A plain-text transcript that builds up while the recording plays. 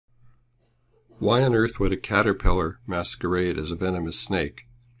Why on earth would a caterpillar masquerade as a venomous snake?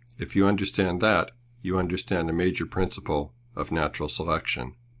 If you understand that, you understand a major principle of natural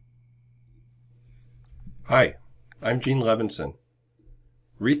selection. Hi, I'm Gene Levinson.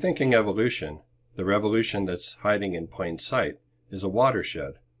 Rethinking Evolution, the revolution that's hiding in plain sight, is a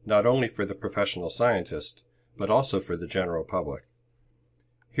watershed, not only for the professional scientist, but also for the general public.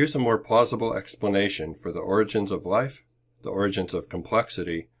 Here's a more plausible explanation for the origins of life, the origins of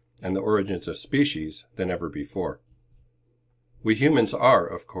complexity, and the origins of species than ever before. We humans are,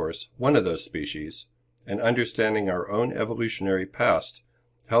 of course, one of those species, and understanding our own evolutionary past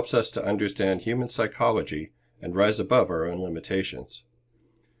helps us to understand human psychology and rise above our own limitations.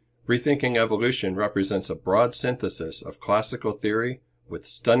 Rethinking Evolution represents a broad synthesis of classical theory with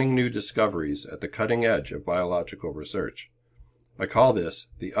stunning new discoveries at the cutting edge of biological research. I call this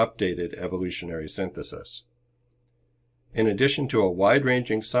the updated evolutionary synthesis. In addition to a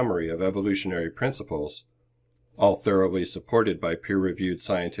wide-ranging summary of evolutionary principles, all thoroughly supported by peer-reviewed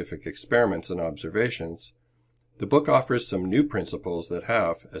scientific experiments and observations, the book offers some new principles that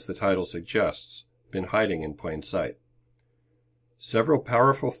have, as the title suggests, been hiding in plain sight. Several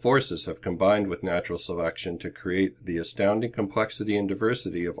powerful forces have combined with natural selection to create the astounding complexity and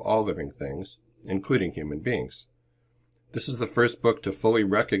diversity of all living things, including human beings. This is the first book to fully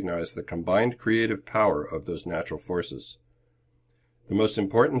recognize the combined creative power of those natural forces. The most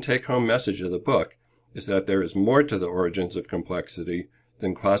important take-home message of the book is that there is more to the origins of complexity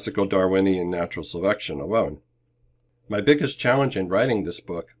than classical Darwinian natural selection alone. My biggest challenge in writing this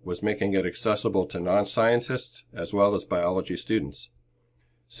book was making it accessible to non-scientists as well as biology students.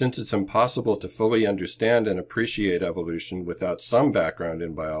 Since it's impossible to fully understand and appreciate evolution without some background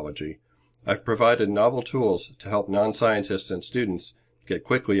in biology, I've provided novel tools to help non-scientists and students get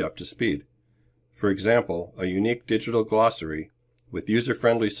quickly up to speed. For example, a unique digital glossary with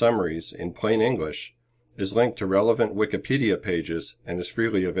user-friendly summaries in plain English is linked to relevant Wikipedia pages and is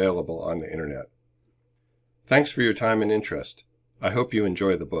freely available on the internet. Thanks for your time and interest. I hope you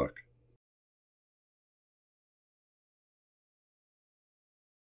enjoy the book.